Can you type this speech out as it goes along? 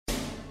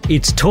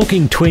It's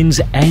Talking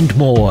Twins and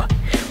more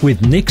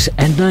with Nix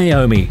and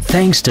Naomi,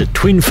 thanks to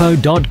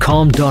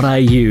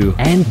twinfo.com.au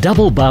and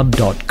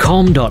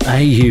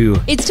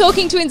doublebub.com.au. It's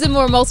Talking Twins and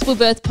More, a multiple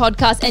birth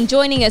podcast, and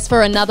joining us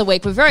for another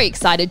week, we're very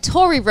excited,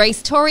 Tori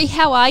Reese. Tori,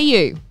 how are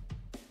you?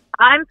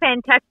 I'm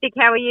fantastic.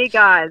 How are you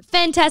guys?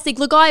 Fantastic.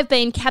 Look, I've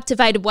been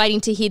captivated waiting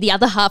to hear the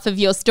other half of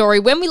your story.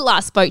 When we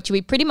last spoke to you,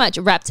 we pretty much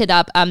wrapped it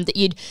up that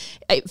you'd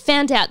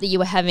found out that you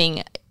were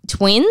having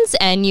twins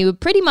and you were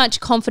pretty much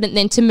confident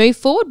then to move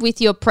forward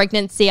with your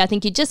pregnancy. I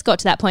think you just got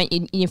to that point,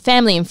 your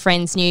family and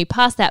friends knew,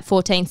 past that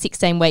 14,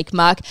 16-week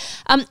mark.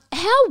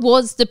 How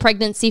was the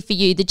pregnancy for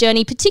you, the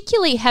journey,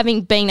 particularly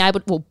being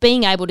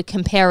able to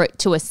compare it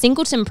to a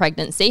singleton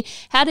pregnancy?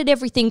 How did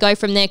everything go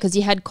from there? Because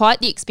you had quite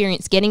the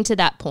experience getting to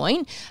that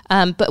point.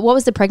 But what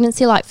was the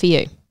pregnancy like for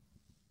you?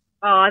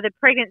 Oh, the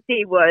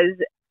pregnancy was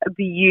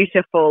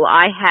beautiful.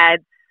 I had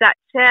such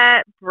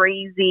a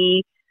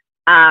breezy,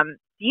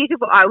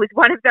 beautiful. I was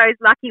one of those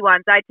lucky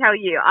ones, I tell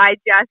you. I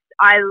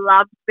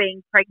loved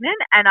being pregnant,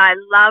 and I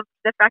loved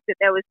the fact that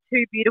there was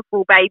two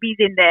beautiful babies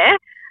in there.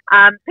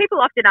 People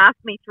often ask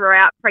me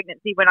throughout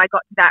pregnancy when I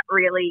got to that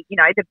really,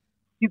 the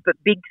super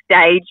big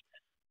stage,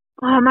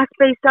 oh, it must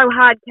be so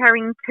hard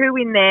carrying two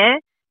in there.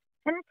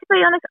 And to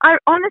be honest, I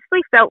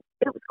honestly felt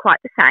it was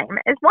quite the same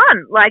as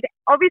one. Like,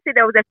 obviously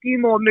there was a few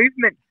more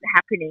movements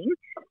happening,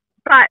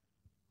 but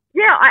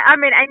yeah, I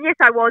mean, and yes,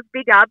 I was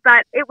bigger,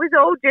 but it was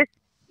all just,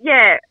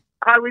 yeah,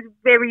 I was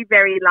very,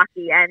 very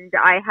lucky, and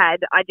I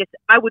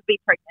would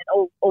be pregnant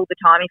all the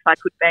time if I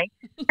could be.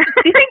 Do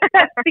you think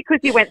that's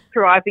because you went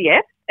through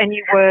IVF and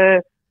you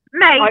were...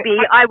 Maybe.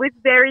 I was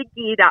very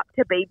geared up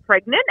to be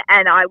pregnant,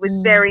 and I was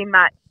very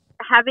much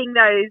having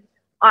those...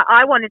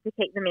 I wanted to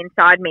keep them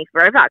inside me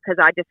forever because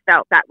I just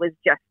felt that was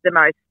just the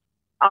most...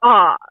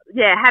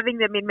 having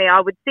them in me.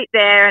 I would sit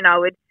there and I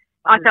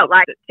felt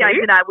like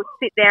James and I would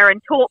sit there and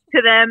talk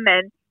to them,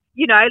 and,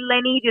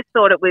 Lenny just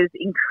thought it was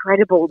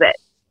incredible that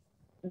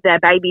their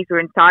babies were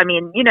inside me.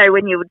 And,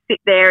 when you would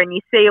sit there and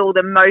you see all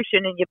the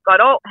motion and you've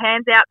got all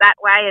hands out that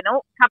way and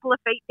all couple of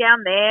feet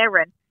down there,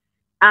 and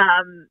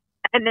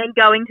then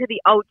going to the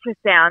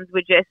ultrasounds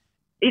were just,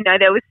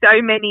 there was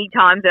so many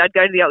times that I'd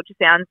go to the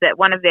ultrasounds that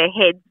one of their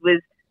heads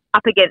was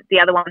up against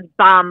the other one's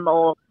bum,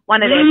 or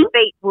one of their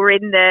feet were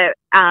in the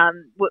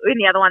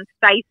other one's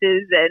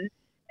faces, and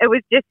it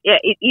was just,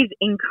 it is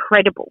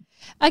incredible.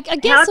 I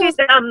guess. How did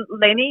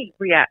Lenny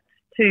react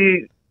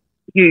to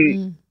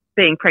you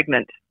being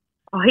pregnant?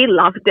 Oh, he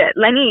loved it.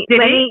 Lenny,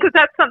 because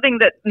that's something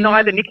that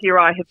neither Nikki or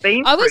I have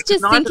been I was through,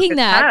 just thinking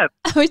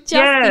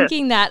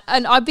that.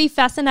 And I'd be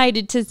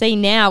fascinated to see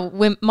now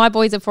when my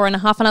boys are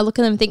 4.5, and I look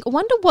at them and think, I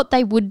wonder what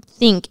they would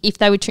think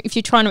if if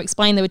you're trying to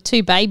explain there were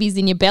two babies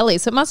in your belly.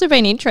 So it must have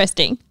been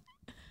interesting.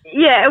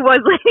 Yeah, it was.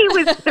 Lenny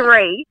was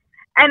 3,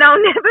 and I'll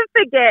never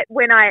forget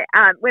when I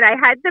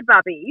had the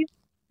bubbies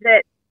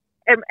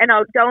and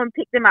I'll go and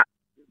pick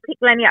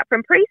Lenny up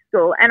from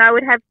preschool, and I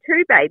would have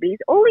 2 babies.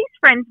 All his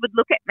friends would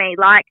look at me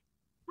like,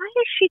 why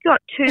has she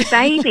got 2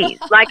 babies?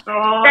 Like,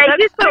 they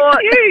just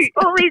thought,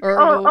 all these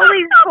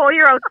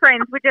 4-year-old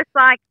friends were just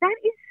like, that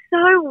is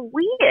so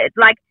weird.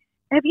 Like,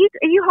 are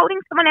you holding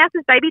someone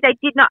else's baby? They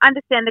did not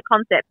understand the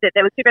concept that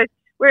there was 2 babies.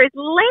 Whereas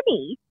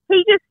Lenny,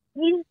 he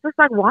was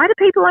like, why do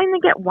people only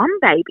get 1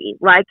 baby?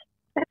 Like,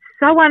 that's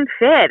so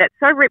unfair. That's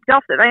so ripped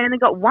off that they only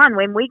got 1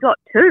 when we got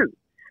 2.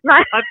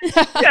 Like,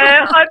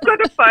 I've got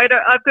a photo.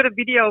 I've got a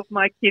video of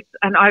my kids,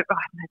 and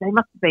they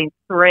must have been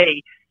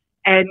 3,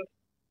 and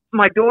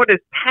my daughter's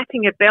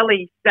patting her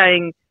belly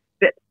saying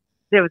that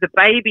there was a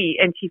baby,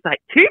 and she's like,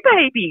 2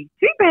 baby.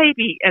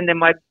 And then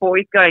my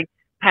boy's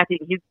patting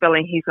his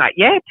belly, and he's like,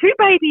 yeah, 2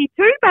 baby.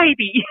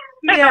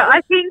 Yeah,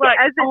 I think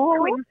as a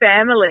twin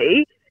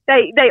family,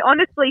 they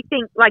honestly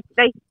think Lenny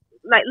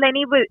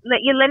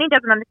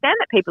doesn't understand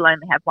that people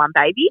only have 1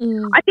 baby.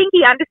 I think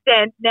he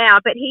understands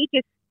now, but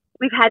we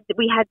had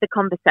the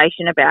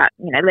conversation about,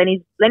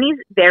 Lenny's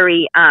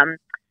very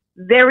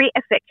very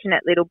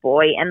affectionate little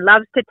boy, and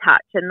loves to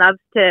touch and loves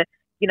to,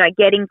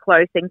 get in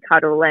close and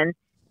cuddle. And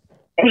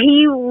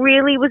he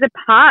really was a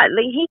part.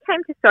 He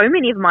came to so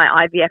many of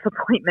my IVF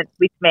appointments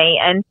with me,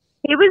 and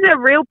he was a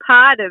real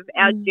part of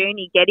our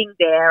journey getting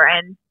there.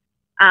 And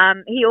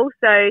he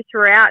also,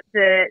 throughout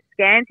the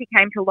scans, he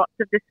came to lots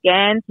of the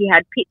scans. He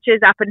had pictures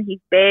up in his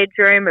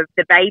bedroom of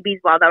the babies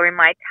while they were in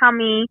my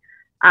tummy.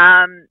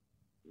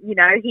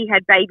 He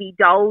had baby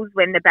dolls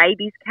when the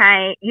babies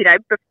came,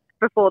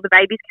 before the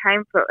babies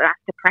came, for us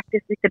to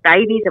practice with the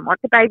babies and what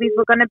the babies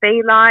were going to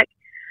be like.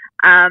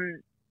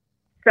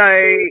 So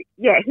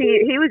yeah,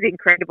 he was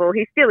incredible.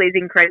 He still is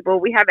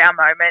incredible. We have our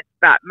moments,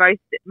 but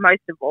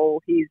most of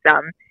all, he's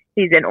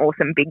an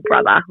awesome big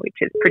brother, which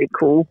is pretty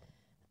cool.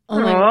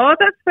 Oh,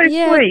 that's so sweet.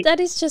 Yeah,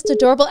 that is just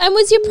adorable. And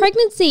was your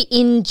pregnancy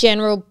in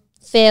general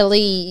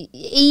fairly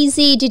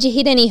easy? Did you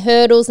hit any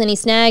hurdles, any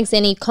snags,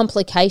 any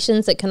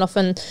complications that can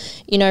often,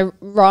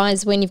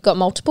 rise when you've got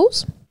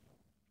multiples?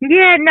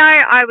 Yeah, no,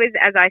 as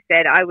I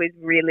said, I was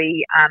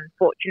really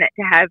fortunate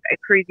to have a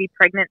cruisy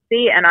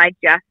pregnancy, and I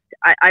just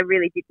I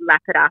really did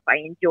lap it up. I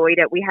enjoyed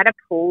it. We had a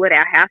pool at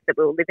our house that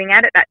we were living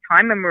at that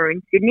time when we were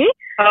in Sydney.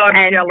 Oh,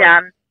 I'm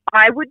jealous.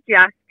 I would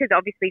just, because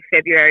obviously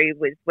February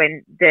was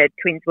when the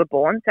twins were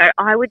born, so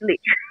I would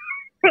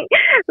literally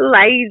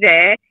lay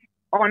there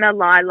on a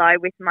lie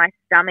with my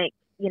stomach,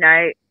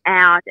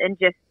 out and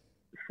just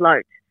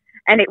float.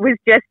 And it was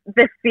just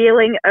the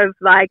feeling of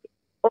like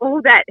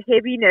all that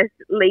heaviness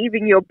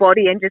leaving your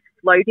body and just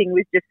floating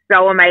was just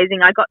so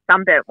amazing. I got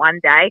sunburnt one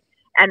day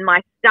and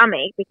my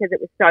stomach, because it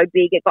was so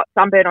big, it got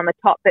sunburnt on the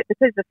top, but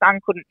because the sun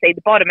couldn't see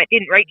the bottom, it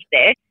didn't reach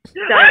there.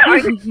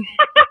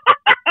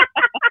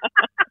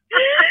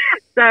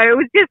 So it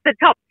was just the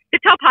top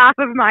half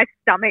of my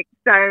stomach.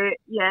 So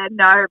yeah,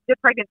 no, the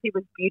pregnancy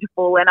was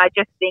beautiful. And I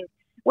just think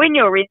when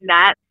you're in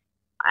that,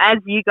 as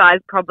you guys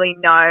probably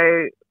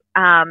know,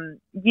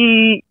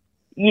 you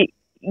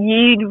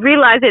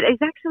realize that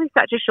it's actually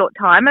such a short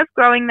time of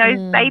growing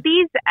those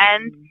babies,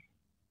 and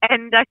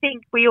I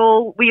think we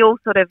all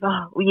sort of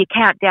you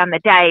count down the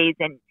days,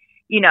 and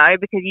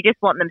because you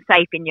just want them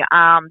safe in your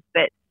arms,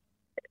 but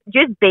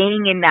just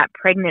being in that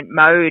pregnant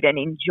mode and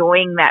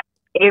enjoying that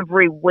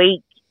every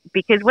week,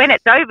 because when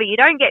it's over, you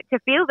don't get to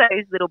feel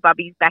those little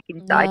bubbies back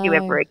inside you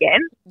ever again.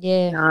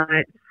 Yeah. No,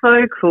 it's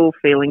so cool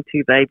feeling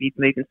two babies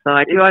move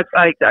inside you. It's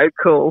so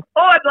cool.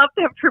 Oh, I'd love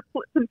to have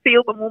triplets and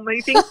feel them all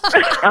moving.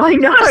 I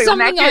know.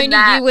 Something only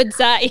that. you would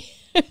say.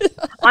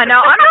 I know.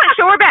 I'm not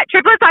sure about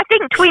triplets. I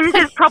think twins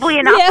is probably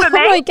enough for me.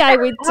 I'm okay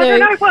with two. I don't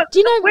know what. Do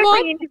you know when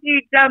what? we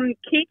interviewed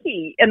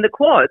Kiki in the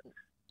quads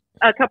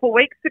a couple of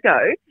weeks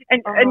ago,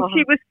 and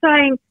she was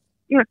saying,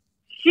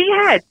 she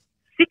had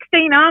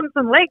 16 arms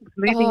and legs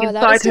moving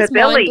inside her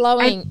belly.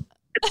 Mind-blowing.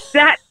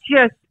 That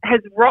just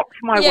has rocked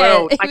my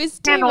world. It was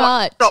I cannot too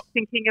much. stop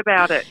thinking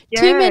about it.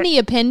 Yeah. Too many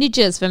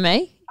appendages for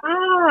me.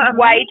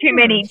 Way too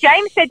many.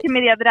 James said to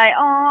me the other day,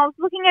 I was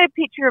looking at a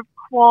picture of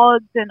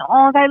quads and,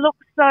 they look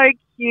so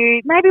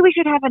cute. Maybe we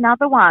should have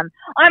another one.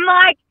 I'm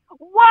like,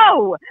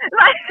 whoa.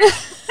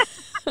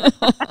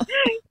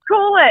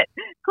 Cool it.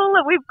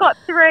 We've got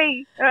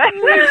 3.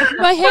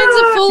 My hands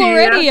are full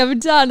already. I'm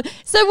done.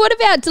 So what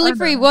about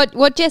delivery?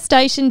 What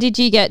gestation did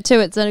you get to?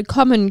 It's a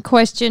common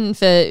question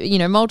for,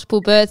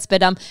 multiple births,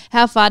 but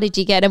how far did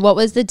you get and what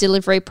was the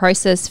delivery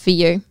process for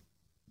you?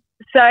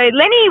 So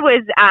Lenny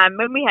was,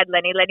 when we had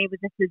Lenny was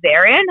a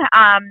cesarean.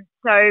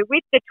 So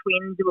with the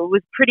twins, it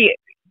was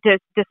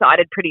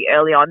decided pretty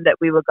early on that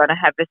we were going to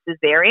have a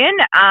cesarean.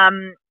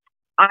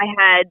 I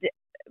had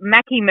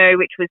Mackie Moo,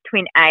 which was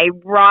twin A,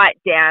 right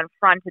down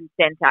front and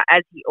centre,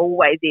 as he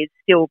always is,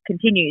 still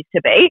continues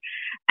to be.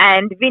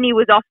 And Vinny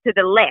was off to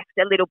the left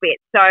a little bit.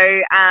 So,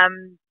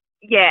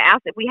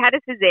 we had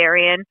a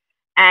cesarean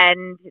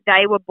and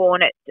they were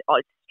born at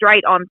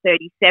straight on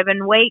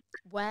 37 weeks.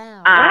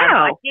 Wow.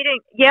 I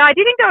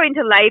didn't go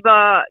into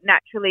labour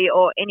naturally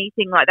or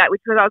anything like that,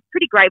 which I was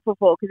pretty grateful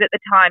for, because at the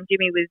time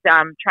Jimmy was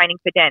training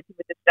for Dancing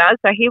with the Stars,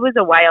 so he was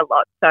away a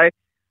lot. So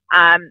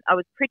I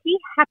was pretty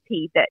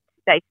happy that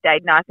they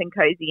stayed nice and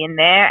cozy in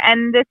there.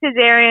 And the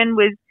cesarean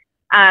was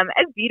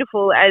as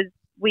beautiful as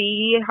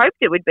we hoped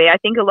it would be. I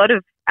think a lot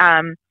of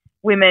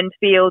women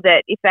feel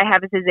that if they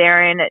have a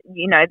cesarean,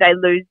 they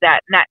lose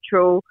that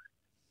natural,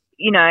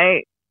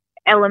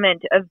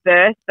 element of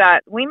birth.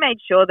 But we made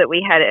sure that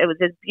it was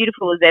as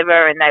beautiful as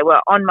ever, and they were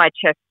on my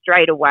chest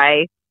straight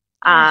away.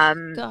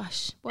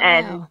 Gosh. Wow.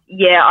 And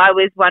I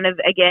was one of,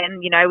 again,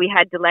 we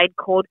had delayed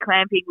cord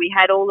clamping. We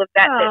had all of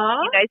that.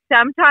 That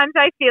sometimes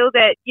I feel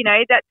that,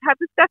 that type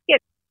of stuff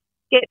gets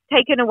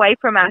taken away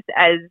from us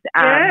as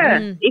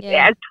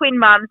as twin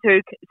mums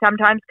who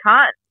sometimes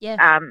can't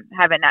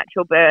have a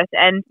natural birth.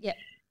 And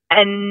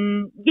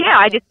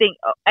I just think,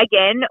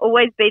 again,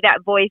 always be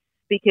that voice,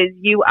 because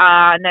you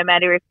are, no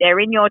matter if they're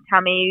in your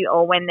tummy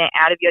or when they're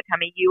out of your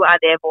tummy, you are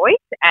their voice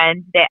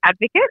and their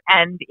advocate.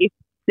 And if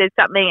there's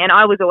something, and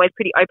I was always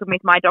pretty open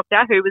with my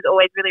doctor, who was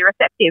always really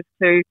receptive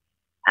to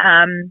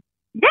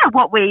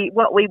what we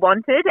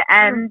wanted.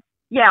 And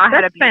I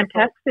had a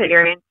beautiful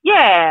experience.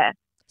 Yeah.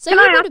 So can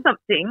I ask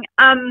something?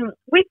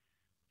 With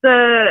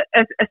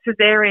a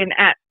cesarean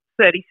at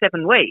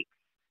 37 weeks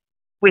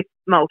with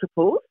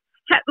multiples,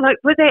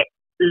 were there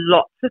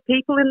lots of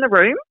people in the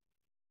room?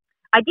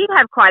 I did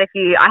have quite a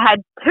few. I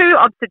had 2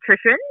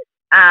 obstetricians,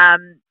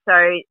 and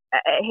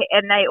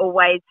they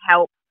always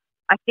help.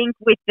 I think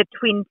with the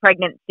twin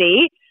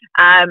pregnancy,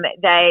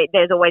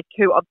 there's always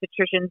 2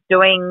 obstetricians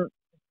doing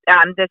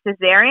the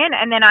cesarean,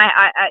 and then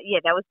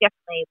there was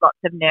definitely lots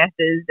of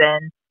nurses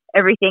and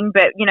everything.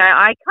 But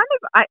I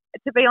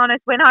to be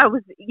honest, when I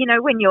was,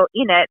 when you're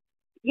in it,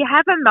 you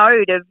have a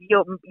mode of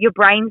your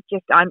brain's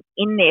just, I'm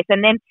in this,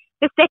 and then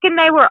the second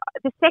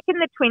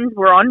the twins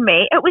were on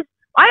me, it was.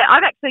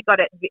 I've actually got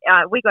it.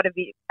 We got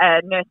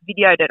a nurse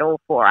videoed it all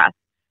for us,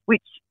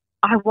 which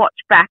I watch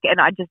back and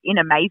I just in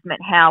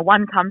amazement how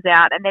one comes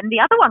out and then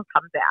the other one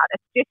comes out.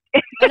 It's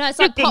just I know, it's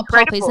like pop,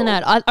 isn't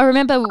it? I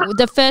remember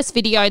the first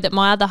video that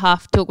my other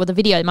half took,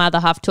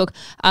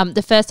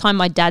 the first time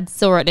my dad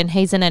saw it, and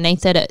he's an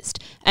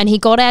anaesthetist, and he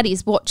got out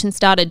his watch and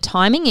started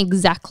timing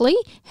exactly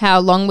how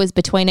long was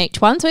between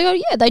each one. So he go,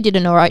 yeah, they did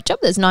an all right job.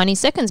 There's 90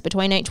 seconds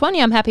between each one.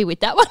 Yeah, I'm happy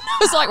with that one. I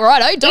was like,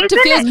 right, Dr.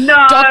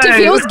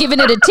 Phil's given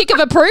it a tick of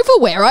approval.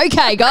 We're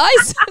okay,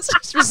 guys.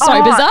 It's just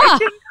so bizarre.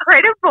 It's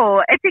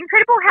incredible. It's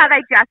incredible how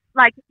they just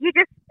I'm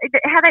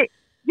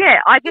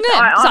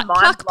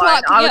mind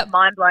blown. I was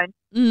mind blown.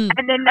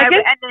 And then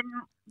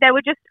they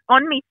were just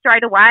on me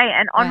straight away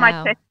and on my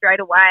chest straight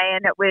away,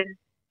 and it was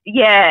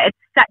it's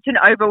such an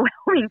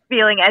overwhelming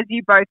feeling, as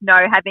you both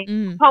know, having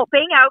being able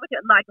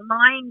to like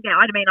lying there.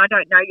 I mean, I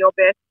don't know your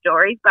birth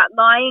stories, but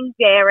lying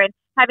there and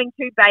having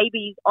two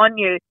babies on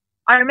you.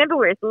 I remember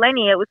with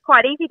Lenny, it was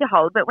quite easy to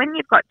hold, but when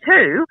you've got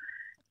two,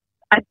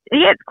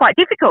 it's quite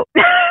difficult.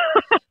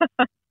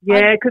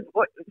 Yeah, because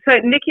so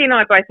Nikki and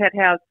I both had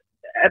ours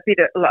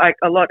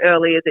a lot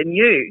earlier than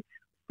you,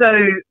 so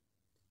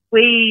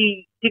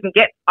we didn't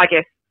get, I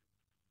guess,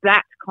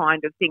 that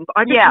kind of thing. But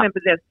I just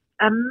remember the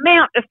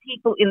amount of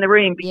people in the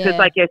room because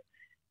I guess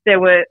there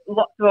were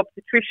lots of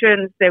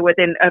obstetricians. There were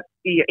then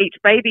each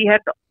baby had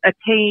a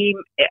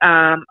team.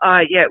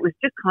 It was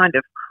just kind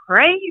of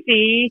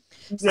crazy.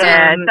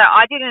 Yeah, so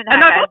I didn't.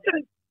 And I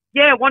often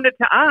wanted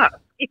to ask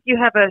if you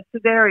have a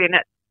cesarean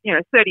at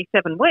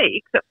 37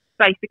 weeks. That's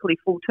basically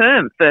full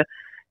term for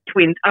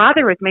twins. Are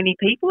there as many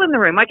people in the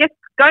room? I guess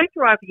going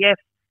through IVF,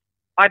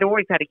 I'd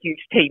always had a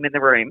huge team in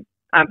the room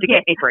to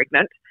get me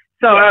pregnant.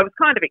 So I was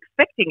kind of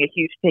expecting a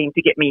huge team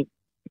to get them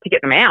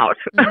out.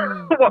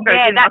 What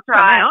goes in must come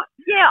out.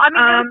 Yeah, I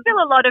mean, there was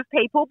still a lot of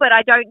people, but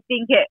I don't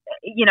think it,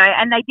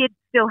 and they did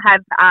still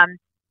have,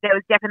 there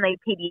was definitely a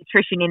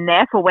paediatrician in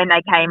there for when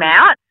they came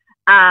out,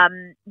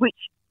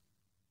 which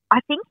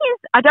I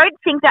don't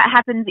think that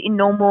happens in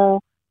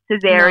normal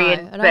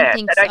cesarean birth.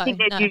 I don't think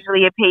there's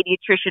usually a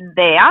paediatrician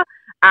there.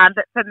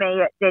 But for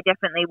me, there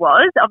definitely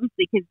was,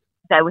 obviously, because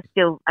they were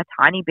still a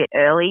tiny bit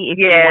early, if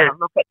you want to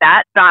look at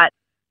that. But,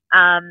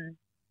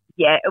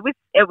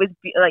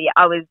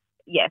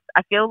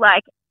 I feel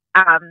like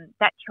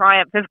that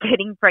triumph of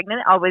getting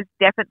pregnant, I was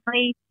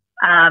definitely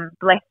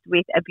blessed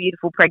with a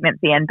beautiful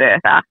pregnancy and birth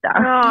after.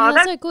 Oh,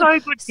 that's so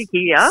good to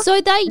hear. So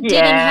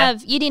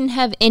you didn't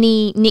have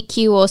any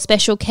NICU or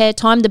special care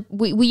time.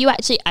 Were you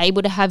actually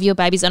able to have your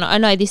babies? And I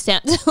know this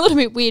sounds a little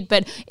bit weird,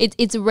 but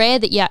it's rare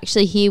that you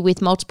actually hear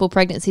with multiple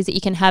pregnancies that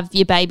you can have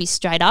your baby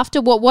straight after.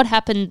 What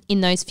happened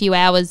in those few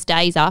hours,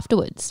 days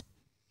afterwards?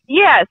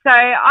 Yeah, so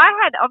I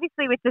had,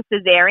 obviously with the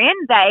cesarean,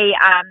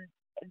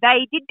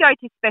 they did go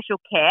to special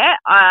care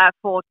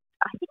for,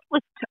 I think it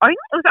was only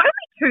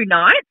 2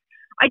 nights.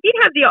 I did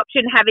have the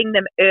option having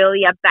them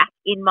earlier back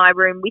in my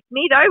room with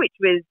me though, which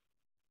was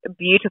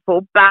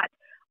beautiful. But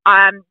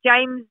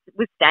James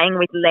was staying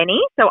with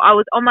Lenny, so I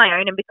was on my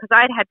own. And because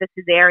I had the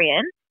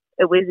cesarean,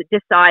 it was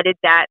decided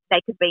that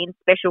they could be in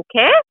special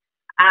care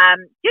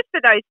just for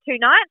those 2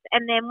 nights.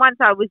 And then once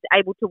I was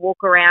able to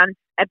walk around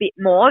a bit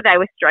more, they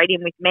were straight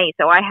in with me.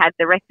 So I had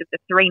the rest of the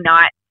 3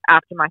 nights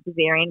after my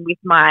cesarean with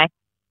my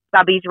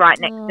bubbies right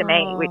next to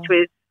me, which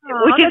is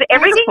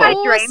everything I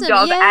dreamed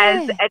of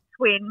as a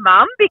twin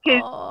mum,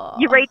 because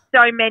you read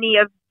so many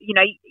of,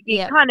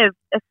 kind of,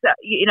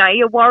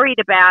 you're worried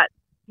about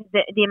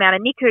the amount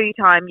of NICU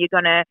time you're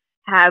going to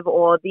have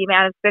or the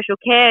amount of special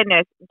care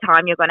nurse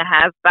time you're going to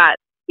have. But,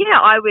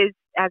 I was,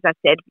 as I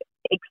said,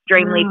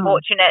 extremely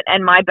fortunate,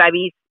 and my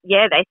babies,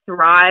 they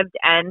thrived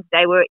and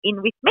they were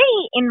in with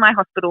me in my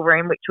hospital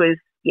room, which was,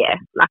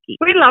 lucky.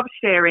 We love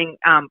sharing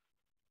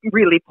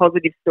really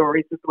positive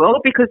stories as well,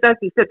 because as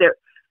you said,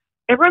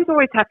 everyone's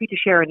always happy to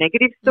share a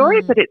negative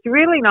story, but it's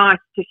really nice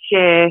to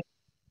share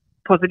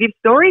positive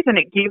stories, and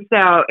it gives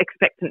our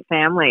expectant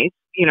families,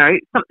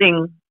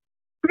 something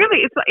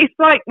really, it's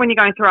like when you're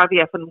going through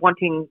IVF and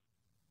wanting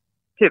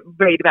to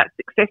read about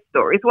success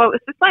stories. Well,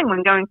 it's the same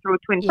when going through a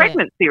twin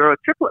pregnancy or a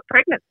triplet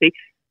pregnancy,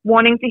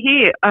 wanting to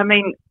hear. I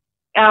mean,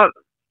 our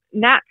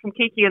Nat from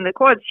Kiki and the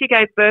Quads, she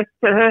gave birth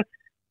to her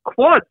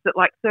quads at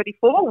like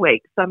 34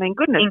 weeks. I mean,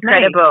 goodness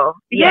incredible.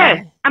 Me.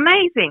 Yeah,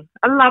 amazing.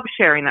 I love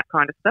sharing that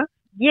kind of stuff.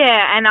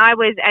 Yeah, and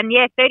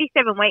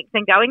 37 weeks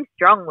and going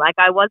strong. Like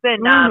I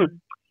wasn't, and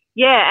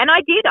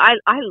I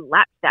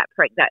lapped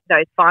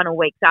those final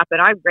weeks up,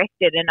 and I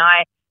rested, and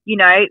I,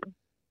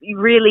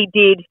 really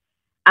did,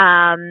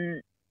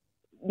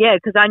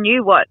 because I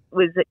knew what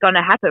was going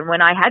to happen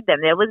when I had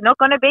them. There was not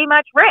going to be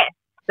much rest.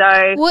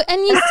 So, well,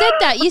 and you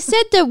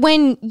said that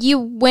when you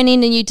went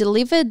in and you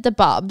delivered the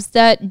bubs,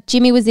 that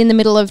Jimmy was in the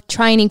middle of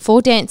training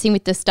for Dancing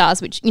with the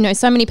Stars, which,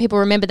 so many people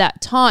remember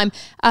that time.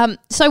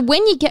 So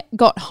when you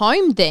got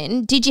home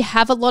then, did you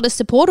have a lot of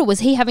support, or was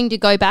he having to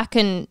go back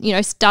and,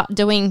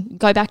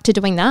 go back to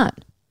doing that?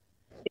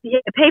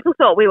 Yeah, people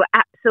thought we were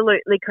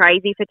absolutely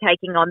crazy for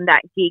taking on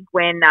that gig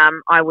when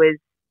I was,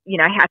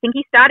 I think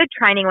he started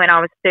training when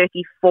I was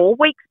 34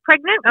 weeks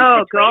pregnant.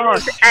 Oh,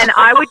 gosh. And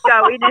I would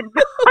go in and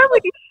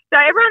so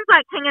everyone's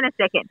like, hang on a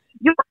second.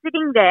 You're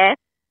sitting there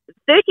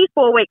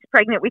 34 weeks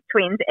pregnant with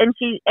twins, and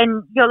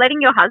you're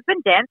letting your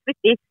husband dance with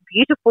this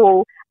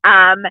beautiful,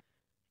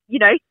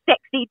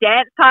 sexy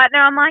dance partner.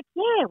 I'm like,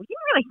 yeah, we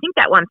didn't really think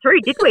that one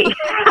through, did we?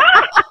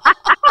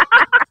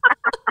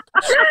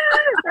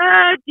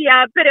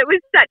 Yeah, but it was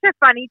such a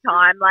funny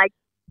time. Like,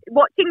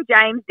 watching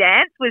James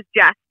dance was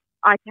just,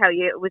 I tell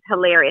you, it was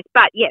hilarious.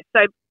 But yes,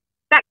 so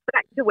back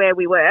to where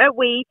we were.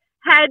 We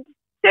had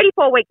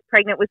 34 weeks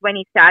pregnant was when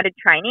he started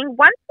training.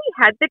 Once we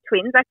had the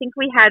twins, I think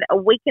we had a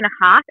week and a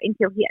half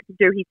until he had to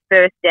do his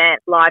first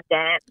live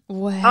dance.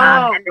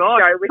 Wow. And the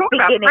show was Talk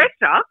beginning. about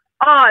pressure.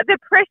 Oh, the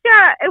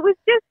pressure, it was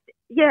just,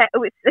 it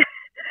was,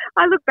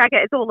 I look back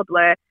at it, it's all a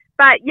blur.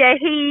 But yeah,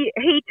 he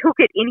took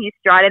it in his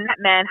stride, and that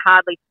man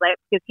hardly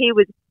slept because he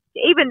was,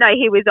 even though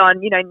he was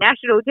on,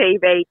 national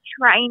TV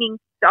training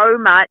so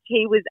much,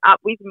 he was up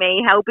with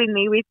me, helping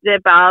me with the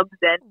bubs,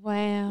 and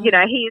wow.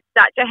 he is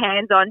such a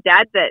hands-on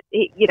dad that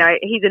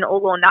he's an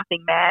all or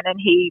nothing man, and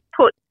he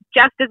put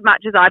just as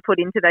much as I put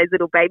into those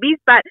little babies.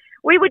 But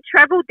we would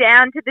travel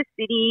down to the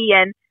city,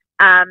 and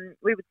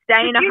we would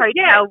stay in a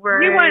hotel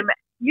room.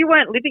 You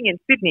weren't living in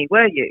Sydney,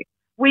 were you?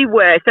 We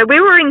were. So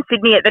we were in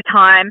Sydney at the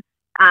time,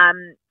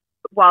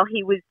 while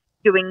he was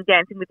doing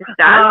Dancing with the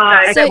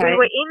Stars. So we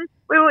were in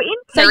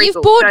So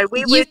Terrigal.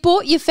 you've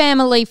brought your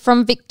family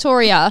from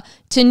Victoria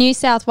to New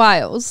South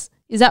Wales.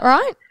 Is that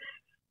right?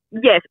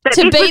 Yes, but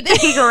To this be was the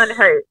Giggle and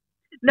Hoot.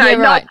 No, Yeah,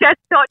 right.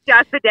 not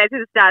just for Dancing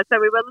with the Stars. So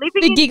we were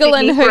living The in Giggle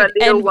Sydney and for a Hoot.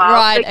 little while.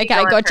 Right, The okay,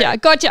 Giggle and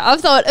Hoot. gotcha. I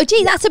thought,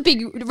 that's a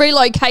big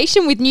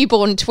relocation with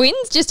newborn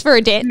twins just for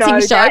a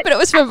dancing show, but it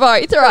was for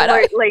both, right?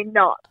 Absolutely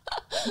not.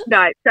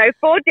 No, so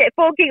for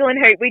Giggle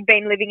and Hoot, we'd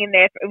been living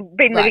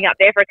living up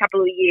there for a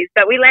couple of years,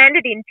 but we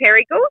landed in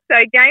Terrigal. So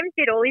James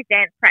did all his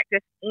dance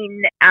practice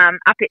in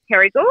up at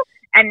Terrigal,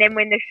 and then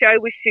when the show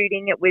was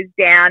shooting, it was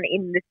down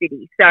in the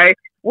city. So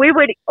we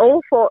would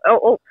all five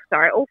of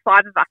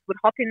us would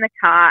hop in the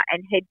car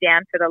and head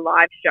down for the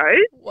live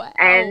shows, Wow.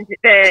 and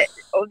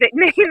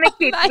me and the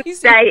kids would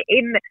stay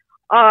in.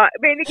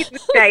 Me and the kids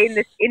would stay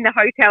in the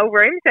hotel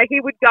room. So he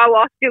would go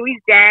off, do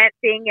his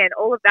dancing and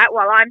all of that,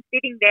 while I'm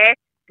sitting there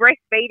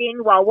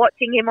breastfeeding while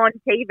watching him on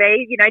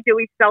TV. Do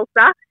his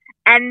salsa,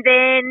 and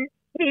then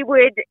he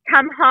would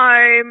come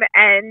home,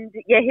 and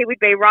he would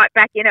be right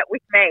back in it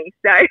with me.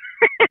 So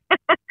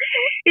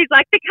he's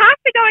like, the cast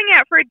are going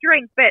out for a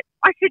drink, but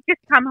I should just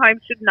come home,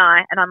 shouldn't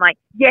I? And I'm like,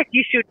 yes,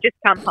 you should just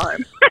come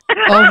home.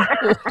 Oh,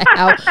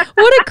 wow.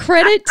 What a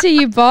credit to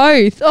you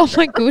both. Oh,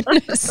 my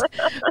goodness.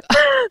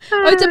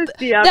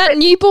 That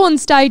newborn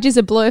stage is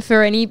a blur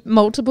for any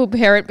multiple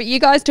parent, but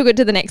you guys took it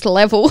to the next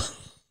level.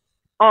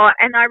 Oh,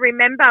 and I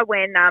remember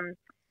when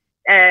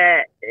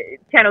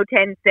Channel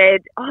 10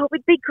 said, it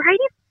would be great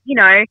if,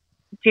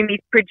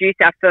 Jimmy's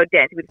producer for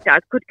Dancing with the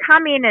Stars could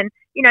come in and,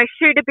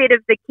 shoot a bit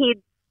of the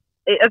kids,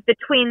 of the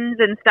twins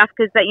and stuff,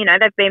 because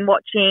they've been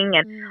watching.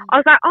 And I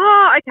was like,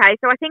 okay.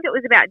 So I think it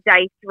was about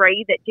day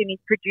 3 that Jimmy's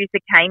producer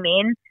came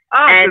in.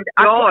 Oh, and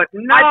God,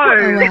 no.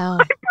 Wow.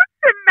 I put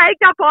some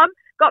makeup on,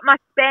 got my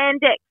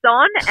spandex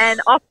on,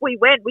 and off we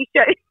went. We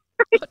shot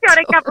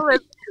a couple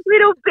of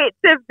little bits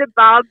of the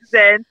bubs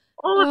and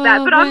all of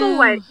that. But I'm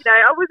always,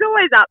 I was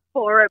always up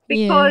for it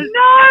because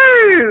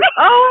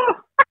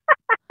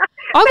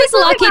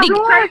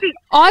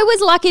I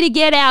was lucky to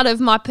get out of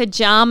my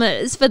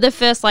pajamas for the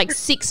first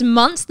 6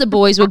 months the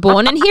boys were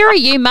born, and here are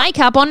you,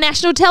 makeup on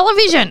national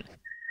television.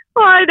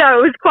 I know,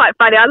 it was quite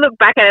funny. I look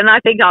back at it and I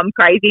think I'm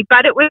crazy,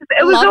 but it was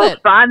all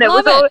fun.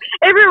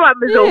 Everyone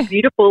was all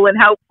beautiful and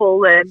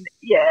helpful, and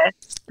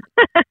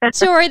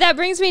Tori, that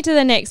brings me to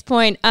the next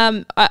point.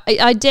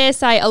 I dare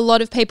say a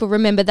lot of people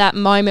remember that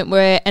moment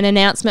where an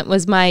announcement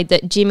was made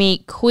that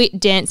Jimmy quit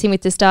Dancing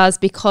with the Stars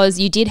because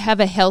you did have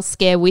a health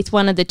scare with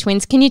one of the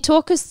twins. Can you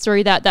talk us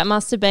through that? That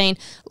must have been,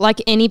 like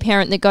any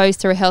parent that goes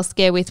through a health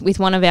scare with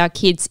one of our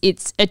kids,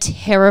 it's a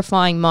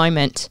terrifying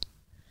moment.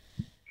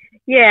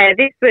 Yeah,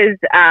 this was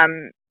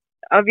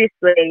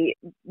obviously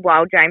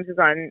while James was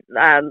on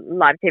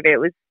live TV. It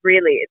was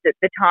really,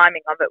 the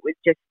timing of it was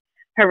just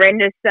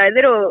horrendous. So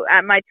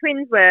my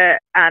twins were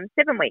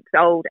 7 weeks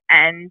old,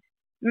 and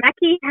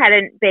Mackie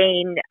hadn't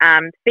been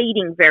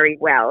feeding very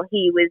well.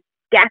 He was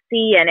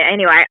gassy, and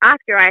anyway,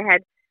 after I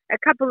had a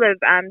couple of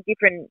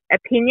different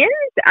opinions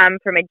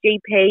from a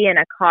GP and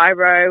a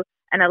chiro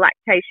and a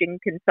lactation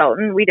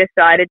consultant, we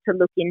decided to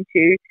look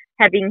into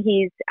having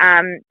his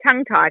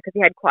tongue tie, because he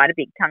had quite a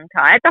big tongue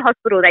tie. At the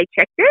hospital, they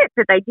checked it,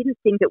 but they didn't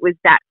think it was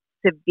that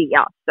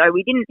severe. So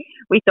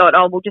we thought,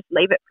 we'll just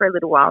leave it for a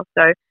little while.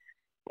 So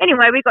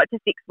anyway, we got to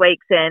 6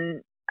 weeks,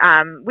 and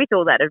with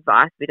all that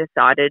advice, we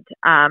decided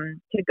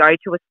to go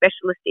to a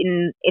specialist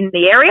in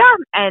the area,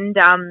 and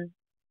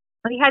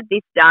we had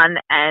this done,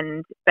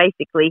 and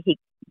basically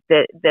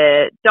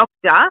the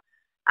doctor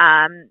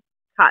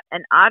cut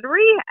an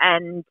artery,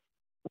 and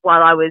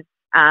while I was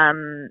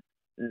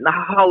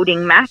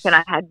holding Mac and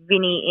I had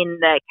Vinny in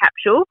the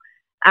capsule,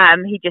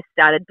 he just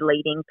started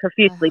bleeding,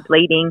 profusely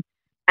bleeding,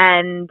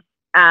 and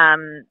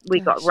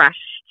we got rushed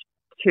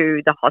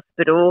to the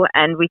hospital,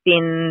 and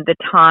within the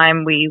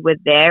time we were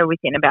there,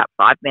 within about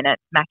 5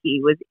 minutes,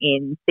 Mackie was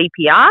in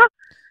CPR.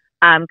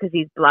 because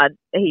his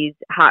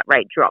heart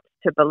rate drops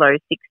to below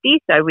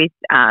 60. So with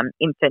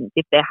infants,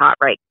 if their heart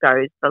rate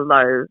goes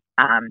below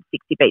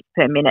 60 beats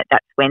per minute,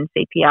 that's when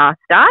CPR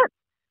starts.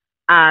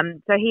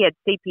 So he had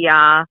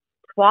CPR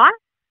twice.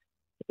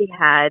 He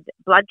had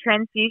blood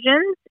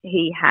transfusions.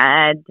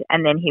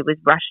 And then he was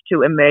rushed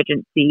to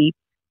emergency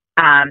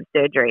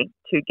surgery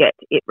to get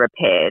it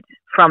repaired.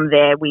 From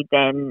there, we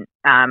then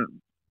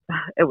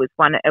it was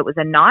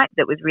a night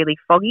that was really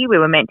foggy. We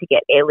were meant to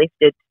get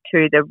airlifted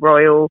to the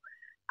Royal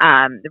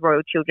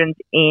Children's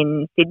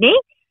in Sydney,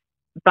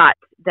 but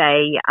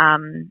the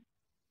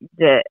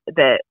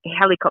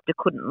helicopter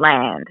couldn't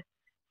land.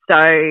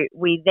 So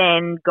we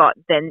then got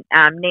the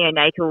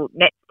neonatal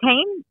NETS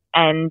team,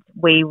 and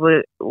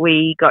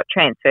we got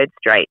transferred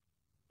straight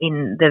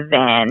in the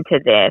van to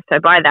there. So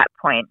by that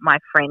point, my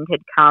friend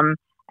had come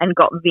and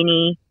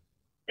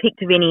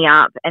picked Vinny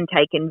up and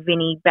taken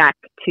Vinny back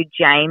to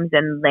James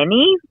and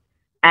Lenny,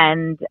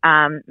 and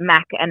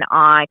Mac and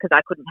I, because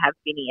I couldn't have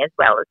Vinny as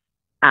well as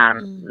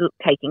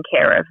taking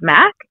care of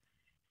Mac.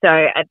 So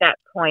at that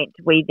point,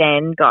 we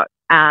then got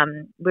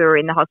we were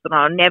in the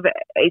hospital. In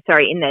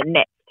the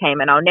NETS team,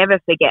 and I'll never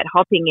forget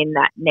hopping in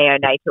that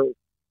neonatal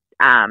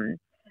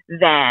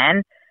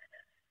van.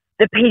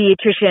 The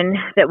pediatrician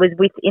that was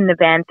in the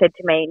van said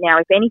to me, "Now,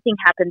 if anything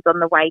happens on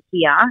the way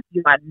here,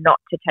 you are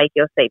not to take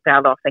your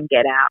seatbelt off and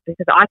get out,"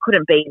 because I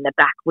couldn't be in the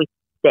back with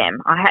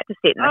them. I had to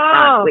sit in the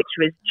front, which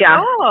was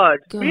just,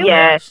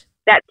 yeah,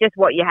 that's just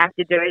what you have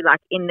to do. Like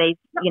in these,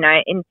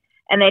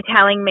 and they're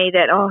telling me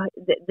that,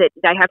 that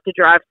they have to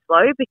drive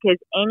slow because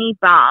any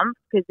bump,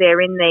 because they're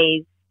in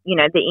these,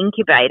 the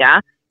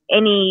incubator,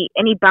 any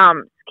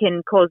bumps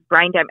can cause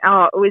brain damage.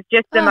 Oh, it was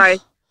just the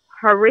most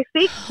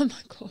horrific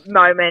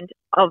moment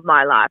of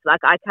my life.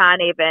 Like I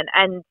can't even,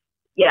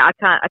 I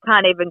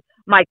can't even,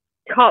 my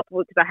top,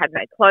 because I had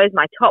no clothes,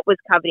 my top was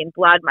covered in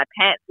blood, my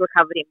pants were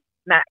covered in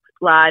Mac's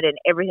blood and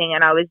everything.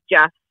 And I was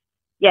just,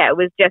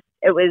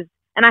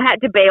 and I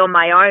had to be on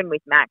my own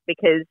with Mac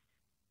because,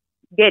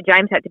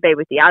 James had to be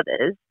with the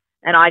others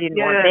and I didn't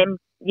want them.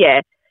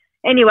 Yeah.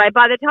 Anyway,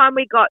 by the time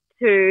we got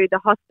to the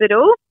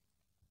hospital,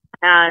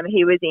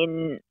 he was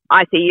in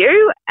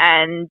ICU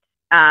and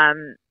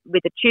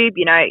with a tube,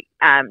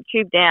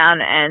 tube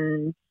down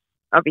and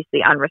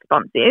obviously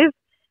unresponsive.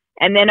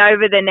 And then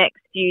over the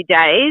next few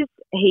days,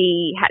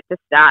 he had to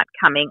start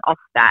coming off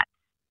that,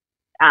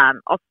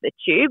 off the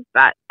tube.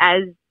 But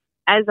as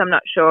I'm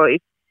not sure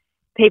if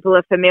people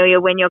are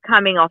familiar, when you're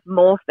coming off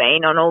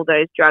morphine on all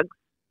those drugs,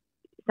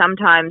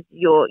 sometimes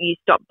you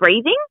stop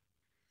breathing.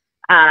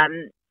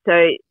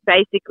 So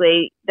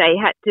basically, they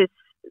had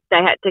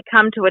to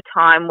come to a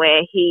time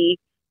where he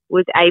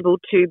was able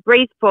to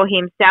breathe for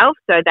himself,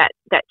 so that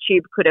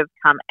tube could have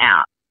come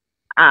out.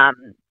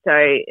 So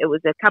it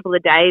was a couple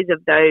of days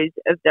of those,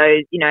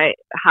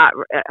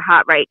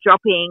 heart rate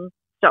dropping,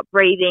 stop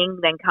breathing,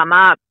 then come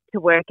up to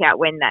work out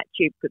when that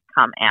tube could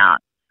come out.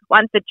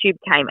 Once the tube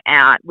came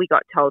out, we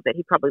got told that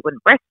he probably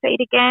wouldn't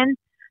breastfeed again,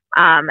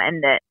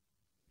 and that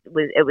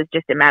it was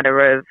just a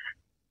matter of,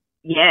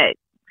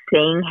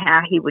 seeing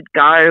how he would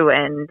go.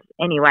 And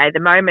anyway, the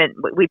moment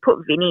we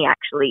put Vinny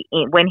actually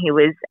in, when he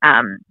was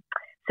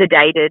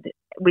sedated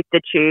with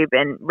the tube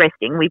and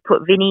resting, we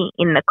put Vinny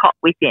in the cot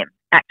with him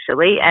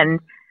actually. And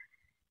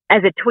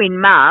as a twin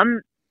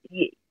mum,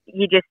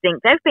 you just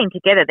think they've been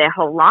together their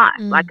whole life,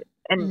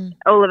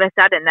 all of a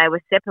sudden they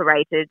were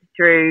separated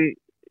through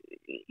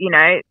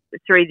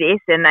this,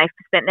 and they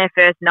spent their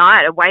first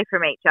night away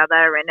from each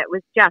other, and it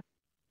was just,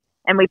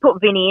 and we put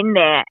Vinny in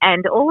there,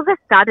 and all of a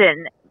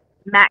sudden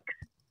Mac's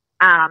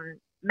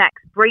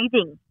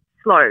breathing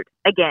slowed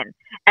again,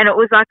 and it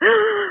was like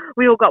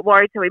we all got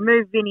worried, so we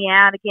moved Vinny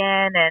out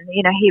again, and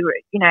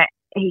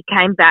he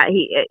came back,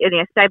 he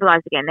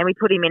stabilized again, then we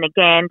put him in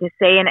again to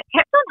see, and it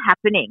kept on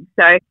happening.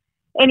 So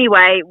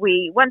anyway,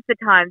 once the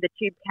time the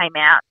tube came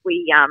out,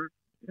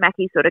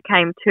 Mackie sort of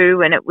came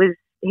to, and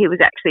he was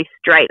actually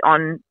straight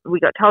on. We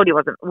got told he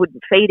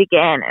wouldn't feed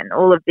again and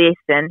all of this,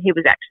 and he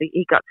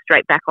got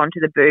straight back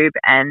onto the boob,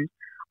 and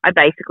I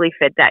basically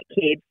fed that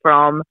kid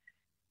from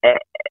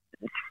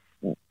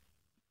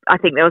I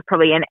think there was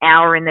probably an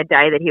hour in the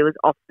day that he was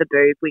off the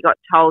boob. We got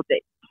told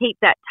that keep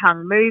that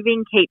tongue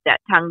moving to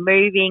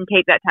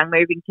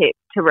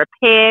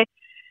repair,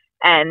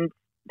 and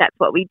that's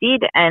what we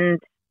did.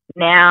 And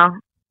now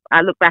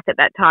I look back at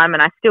that time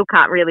and I still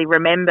can't really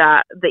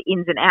remember the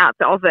ins and outs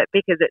of it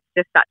because it's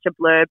just such a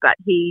blur, but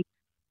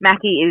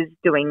Mackie is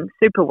doing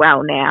super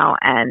well now,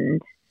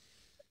 and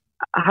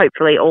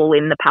hopefully all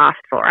in the past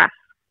for us.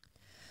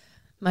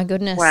 My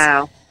goodness.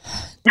 Wow.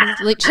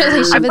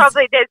 Literally,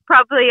 there's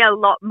probably a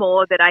lot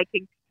more that I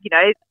can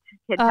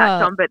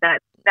touch on, but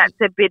that's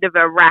a bit of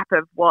a wrap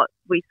of what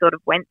we sort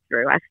of went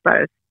through, I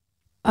suppose.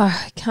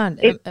 Oh, I can't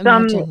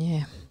imagine,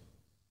 yeah.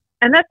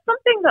 And that's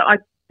something that I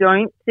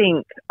don't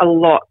think a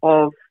lot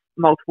of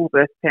multiple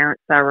birth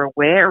parents are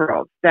aware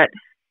of, that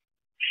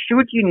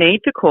should you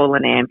need to call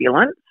an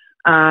ambulance,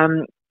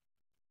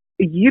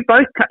 you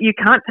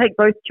can't take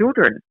both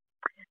children.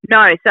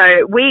 No,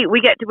 so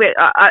we get to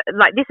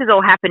like this is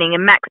all happening,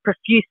 and Mac's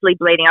profusely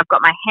bleeding. I've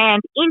got my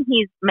hand in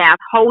his mouth,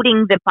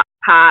 holding the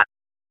part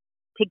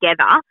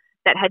together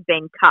that had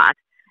been cut,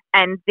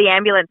 and the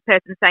ambulance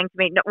person saying to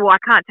me, "No, well, I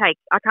can't take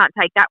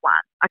that one.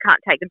 I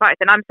can't take them both."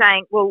 And I'm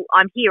saying, "Well,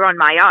 I'm here on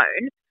my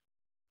own.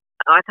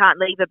 I can't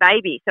leave a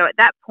baby." So at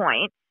that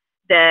point,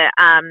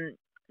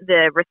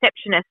 the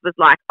receptionist was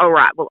like, "All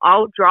right, well,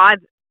 I'll drive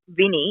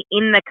Vinny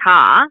in the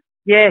car."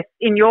 Yes,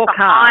 in your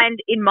car.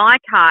 In my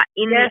car,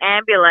 in the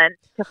ambulance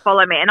to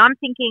follow me. And I'm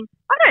thinking,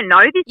 I don't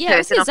know this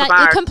person off a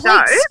bar a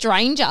complete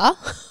stranger.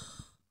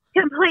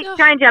 Complete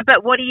stranger,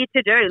 but what are you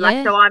to do?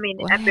 Like, so I'm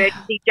in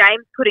emergency.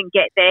 James couldn't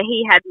get there.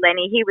 He had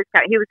Lenny. He was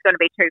going to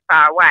be too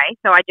far away.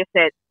 So I just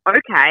said,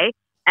 okay.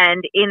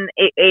 And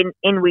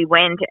in we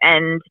went,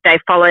 and they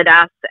followed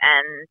us.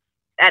 And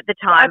at the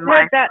time,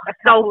 my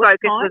sole focus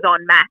was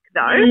on Mac,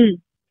 though.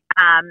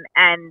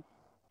 And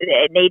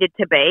it needed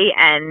to be.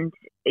 And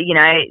you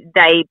know,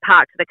 they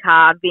parked the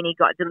car. Vinny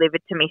got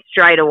delivered to me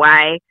straight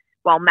away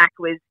while Mac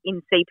was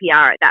in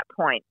CPR at that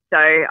point. So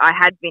I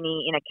had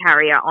Vinny in a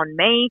carrier on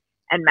me,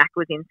 and Mac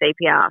was in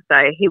CPR.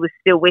 So he was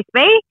still with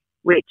me,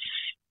 which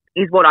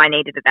is what I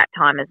needed at that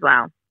time as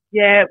well.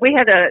 Yeah, we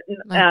had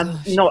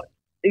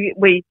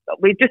we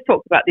just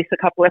talked about this a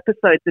couple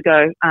episodes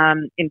ago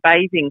in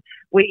bathing.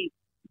 We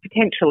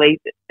potentially,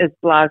 as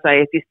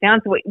blasé as this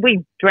sounds,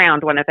 we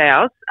drowned one of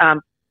ours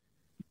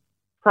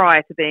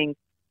prior to being,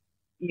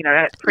 you know,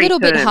 at a little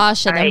bit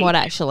harsher than what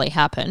actually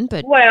happened,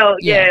 but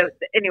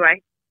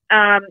anyway,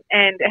 and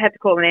I had to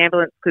call an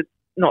ambulance because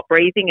not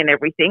breathing and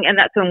everything, and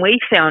that's when we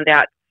found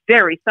out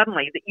very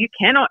suddenly that you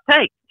cannot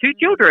take two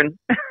children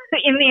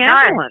in the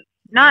ambulance.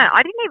 No,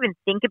 I didn't even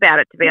think about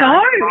it, to be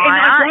honest. No, and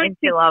I don't think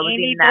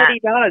anybody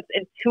does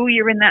until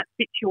you're in that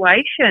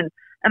situation.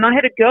 And I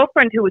had a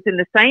girlfriend who was in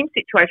the same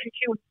situation.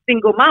 She was a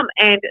single mum,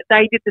 and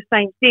they did the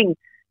same thing.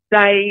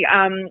 They,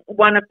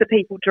 one of the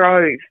people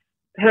drove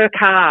her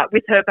car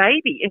with her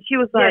baby, and she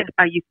was like,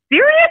 "Are you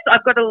serious?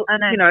 I've got to,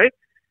 you know."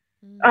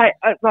 I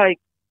like,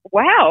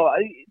 wow,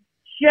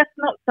 just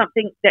not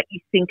something that you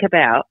think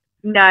about.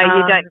 No,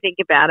 you don't think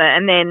about it,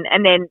 and then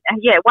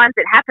once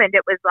it happened,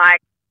 it was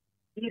like,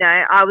 you know,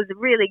 I was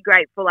really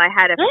grateful. I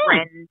had a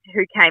friend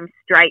who came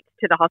straight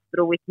to the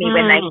hospital with me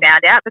when they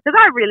found out, because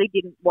I really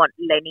didn't want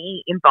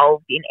Lenny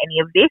involved in any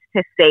of this,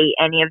 to see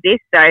any of this.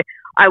 So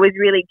I was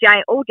really,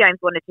 all James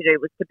wanted to do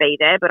was to be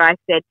there, but I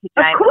said to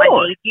James,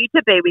 I need you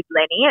to be with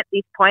Lenny at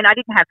this point. I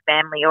didn't have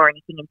family or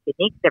anything in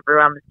Sydney because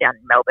everyone was down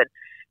in Melbourne.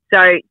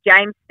 So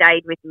James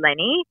stayed with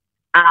Lenny,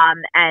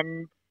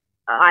 and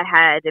I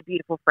had a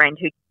beautiful friend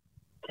who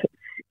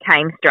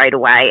came straight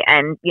away,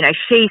 and you know,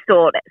 she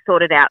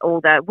sorted out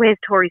all the where's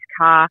Tori's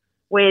car,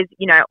 where's,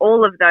 you know,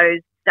 all of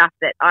those stuff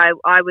that I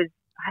was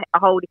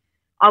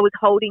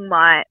holding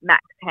my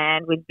Mac's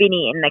hand with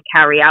Vinny in the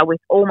carrier with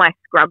all my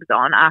scrubs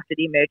on after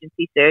the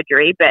emergency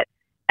surgery,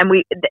 and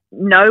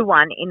no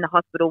one in the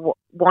hospital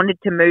wanted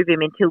to move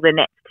him until the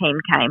NETS team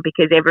came,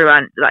 because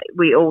everyone, like,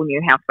 we all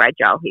knew how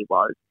fragile he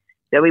was.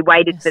 So we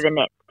waited for the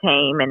NETS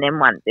team, and then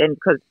once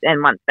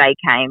they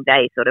came,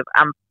 they sort of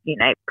you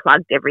know,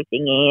 plugged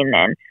everything in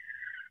and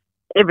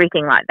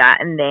everything like that.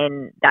 And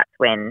then that's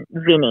when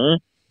Vinny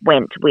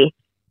went with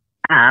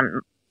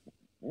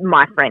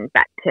my friend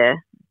back to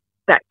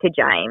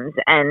James.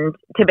 And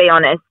to be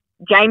honest,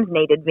 James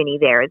needed Vinny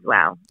there as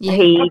well.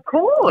 Yeah, of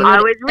course. I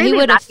was really he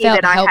would have lucky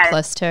felt that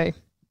helpless too.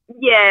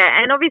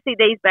 Yeah, and obviously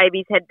these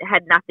babies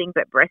had nothing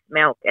but breast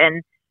milk,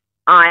 and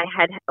I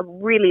had a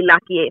really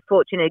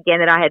fortunate again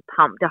that I had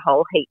pumped a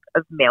whole heap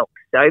of milk.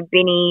 So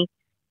Vinny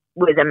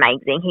was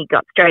amazing. He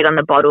got straight on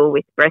the bottle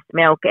with breast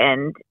milk,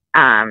 and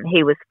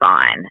he was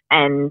fine.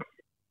 And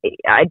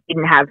I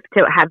didn't have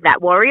to have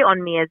that worry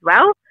on me as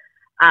well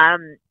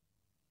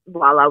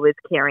while I was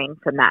caring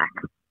for Mac.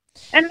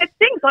 And it's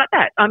things like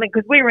that. I mean,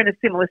 because we were in a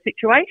similar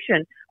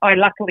situation. I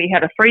luckily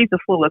had a freezer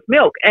full of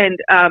milk, and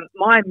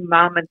my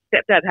mum and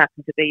stepdad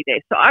happened to be there.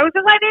 So I was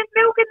like, there's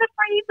milk in the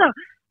freezer.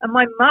 And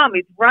my mum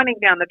is running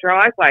down the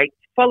driveway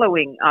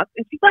following us,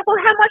 and she's like, well,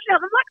 how much now?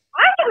 I'm like,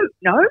 I don't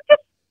know.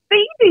 Just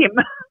feed him.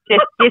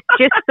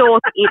 Just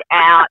sort it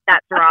out.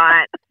 That's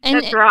right.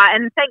 That's right.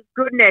 And thank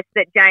goodness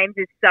that James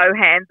is so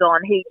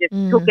hands-on. He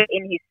just took it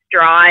in his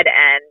stride,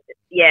 and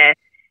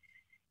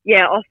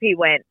off he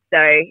went.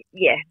 So,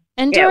 yeah.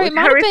 And Dora, it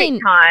might have been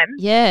time.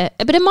 Yeah,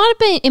 but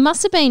it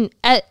must have been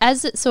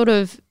as it sort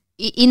of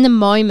in the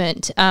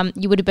moment.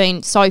 You would have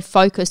been so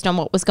focused on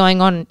what was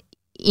going on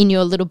in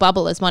your little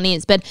bubble, as one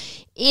is. But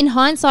in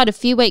hindsight, a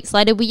few weeks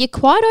later, were you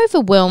quite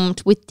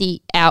overwhelmed with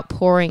the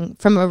outpouring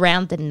from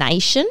around the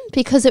nation?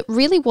 Because it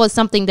really was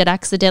something that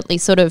accidentally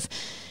sort of,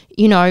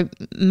 you know,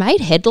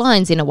 made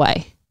headlines in a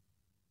way.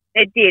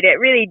 It did. It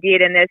really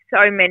did. And there's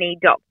so many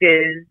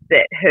doctors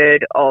that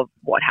heard of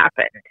what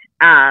happened,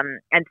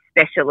 and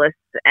specialists.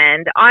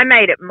 And I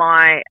made it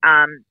my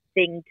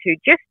thing to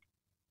just,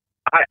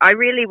 I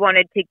really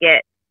wanted to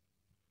get,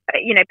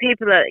 you know,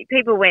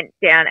 people went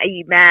down, are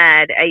you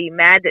mad? Are you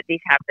mad that this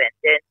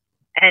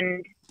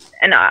happened?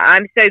 And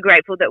I'm so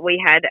grateful that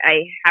we had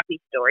a happy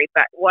story.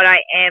 But what I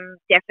am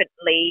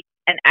definitely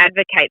and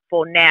advocate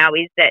for now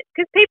is that,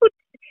 because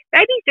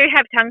babies do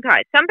have tongue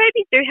ties. Some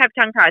babies do have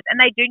tongue ties and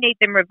they do need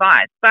them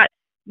revised. But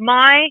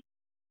my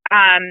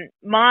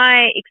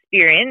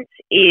experience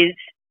is,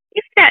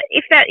 if that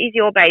is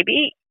your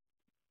baby,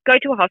 go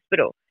to a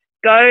hospital.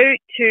 Go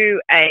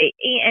to a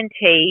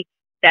ENT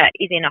that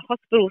is in a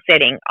hospital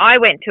setting. I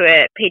went to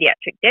a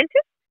pediatric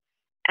dentist,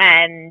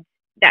 and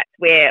that's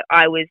where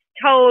I was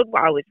told,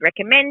 I was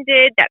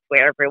recommended, that's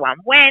where everyone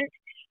went.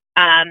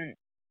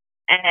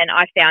 And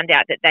I found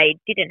out that they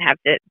didn't have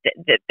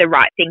the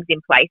right things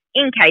in place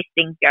in case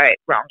things go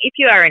wrong. If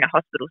you are in a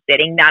hospital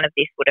setting, none of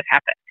this would have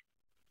happened.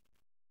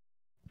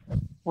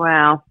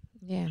 Wow.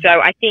 Yeah. So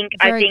I think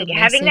message.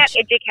 having that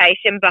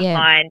education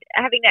behind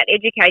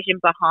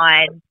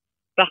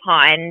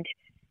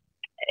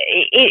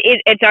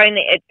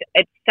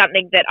it's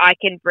something that I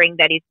can bring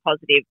that is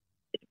positive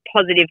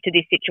to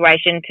this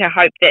situation, to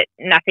hope that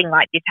nothing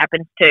like this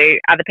happens to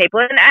other people.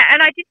 And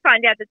I did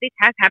find out that this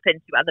has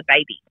happened to other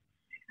babies.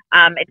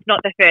 It's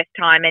not the first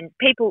time, and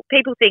people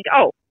think,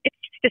 oh, it's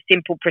just a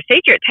simple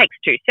procedure. It takes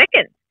 2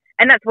 seconds,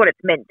 and that's what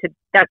it's meant to.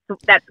 That's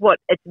what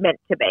it's meant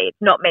to be.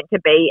 It's not meant to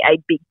be a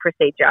big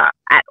procedure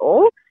at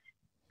all,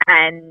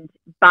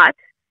 but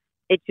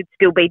it should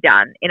still be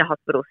done in a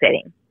hospital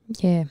setting.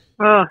 Yeah.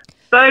 Oh,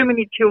 so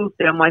many chills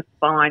down my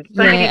spine.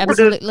 So many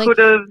absolutely. could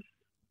have,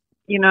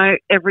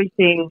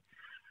 everything.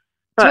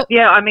 But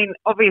yeah, I mean,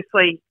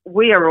 obviously,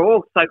 we are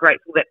all so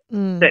grateful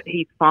that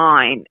he's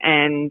fine,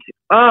 and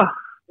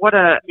what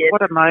a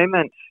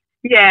moment.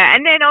 Yeah,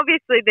 and then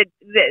obviously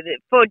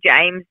for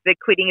James, the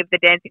quitting of the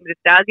Dancing with the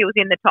Stars, he was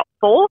in the top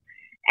 4,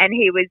 and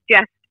he was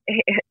just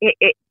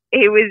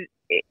he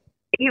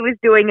was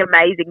doing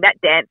amazing.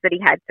 That dance that he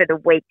had for the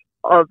week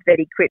of that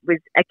he quit was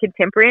a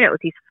contemporary, and it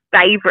was his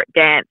favourite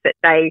dance that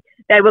they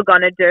were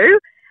going to do.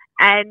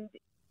 And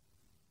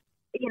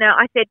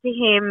I said to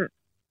him,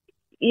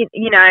 if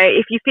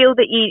you feel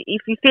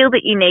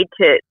that you need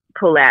to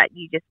pull out,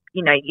 you just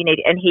you need.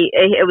 And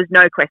it was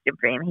no question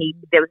for him.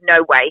 There was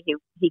no way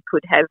he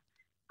could have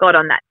got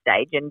on that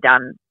stage and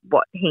done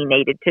what he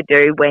needed to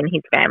do when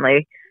his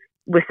family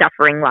was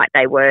suffering like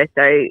they were.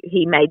 So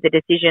he made the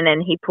decision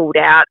and he pulled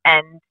out,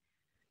 and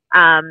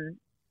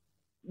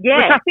which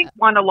I think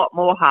won a lot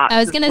more hearts. I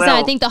was going to say,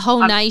 I think the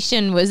whole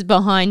nation was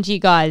behind you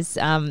guys.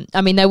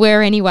 I mean, they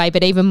were anyway,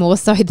 but even more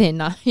so than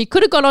he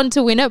could have gone on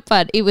to win it,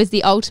 but it was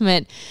the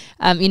ultimate,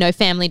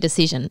 family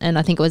decision, and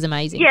I think it was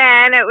amazing.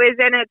 Yeah, and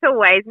it's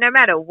always, no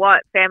matter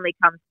what, family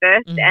comes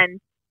first,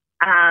 and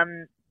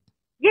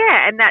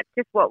and that's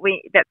just what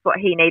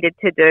he needed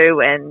to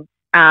do, and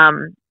I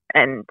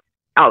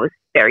was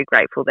very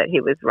grateful that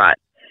he was right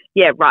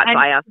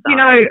by us.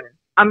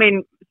 I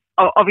mean,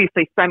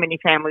 obviously so many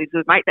families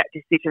would make that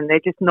decision. They're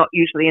just not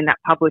usually in that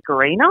public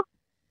arena.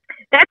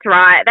 That's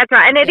right.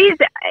 And it is,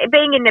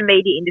 being in the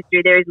media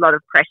industry, there is a lot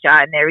of pressure,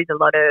 and there is a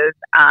lot of,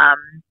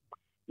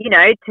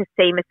 to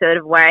seem a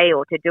certain way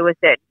or to do a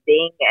certain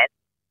thing.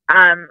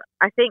 And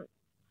I think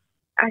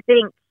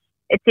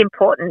it's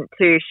important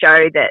to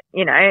show that,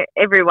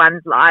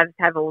 everyone's lives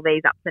have all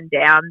these ups and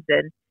downs,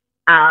 and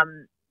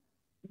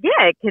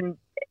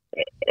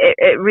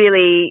it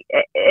really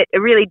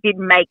did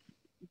make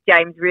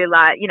James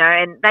realised,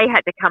 and they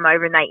had to come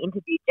over and they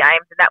interviewed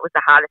James, and that was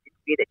the hardest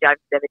interview that James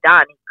has ever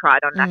done. He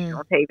cried on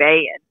national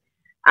TV,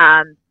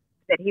 and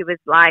that he was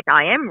like,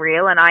 I am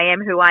real and I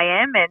am who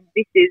I am, and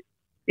this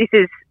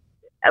is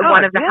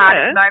one of the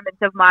hardest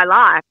moments of my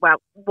life.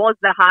 Well, was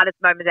the hardest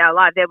moment of our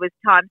life. There was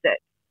times that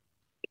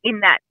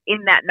in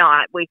that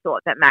night we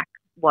thought that Mac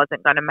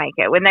wasn't going to make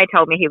it. When they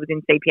told me he was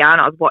in CPR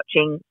and I was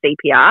watching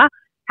CPR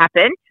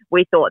happen,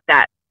 we thought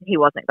that he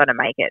wasn't going to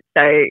make it.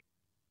 So,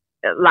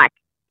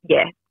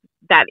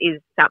 that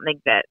is something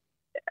that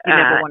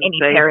any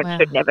parent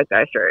should never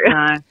go through.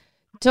 No.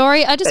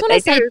 Dory, I just want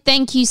to say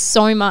thank you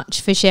so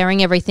much for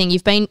sharing everything.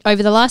 You've been,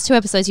 over the last 2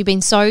 episodes, you've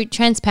been so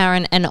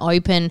transparent and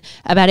open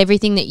about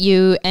everything that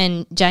you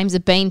and James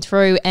have been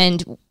through,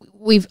 and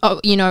we've,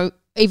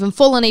 even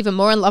fallen even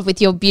more in love with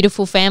your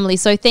beautiful family.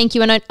 So thank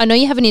you. And I know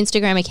you have an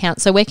Instagram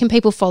account, so where can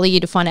people follow you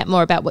to find out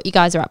more about what you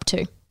guys are up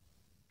to?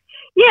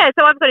 Yeah,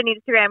 so I've got an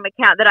Instagram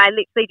account that I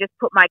literally just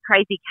put my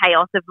crazy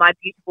chaos of my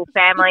beautiful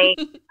family,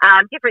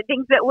 different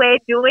things that we're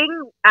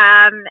doing,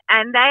 and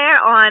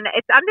they're on,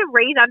 it's under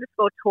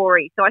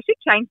Reed_Tori, so I should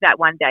change that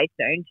one day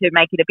soon to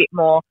make it a bit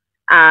more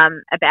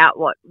about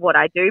what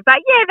I do. But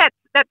yeah,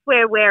 that's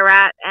where we're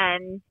at,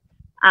 and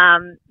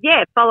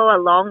follow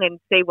along and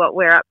see what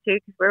we're up to,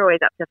 because we're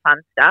always up to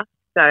fun stuff.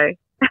 So,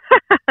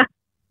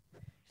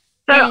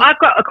 I've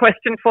got a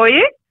question for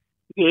you.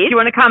 Yes. Do you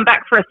want to come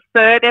back for a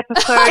 3rd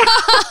episode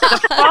the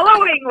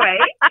following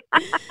week,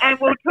 and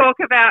we'll talk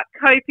about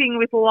coping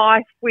with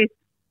life with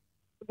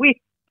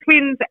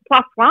twins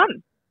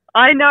 +1?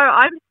 I know.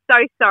 I'm so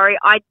sorry.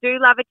 I do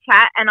love a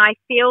chat, and I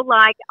feel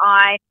like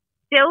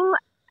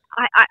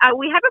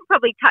we haven't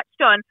probably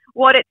touched on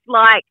what it's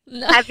like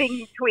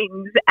having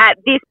twins at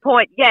this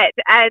point yet,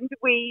 and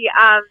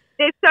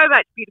there's so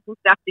much beautiful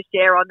stuff to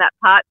share on that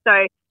part.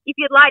 So if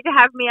you'd like to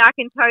have me, I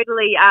can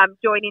totally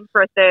join in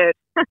for a 3rd.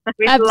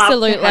 We'd love to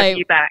Absolutely. have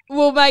you back.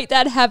 We'll make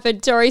that happen,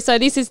 Tori. So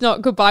this is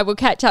not goodbye. We'll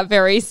catch up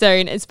very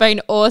soon. It's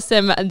been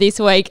awesome this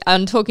week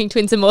on Talking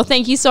Twins and more.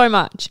 Thank you so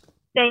much.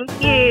 Thank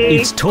you.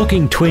 It's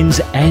Talking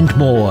Twins and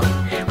more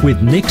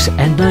with Nix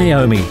and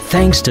Naomi,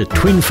 thanks to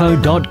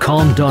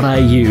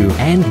twinfo.com.au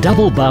and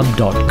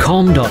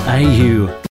doublebub.com.au.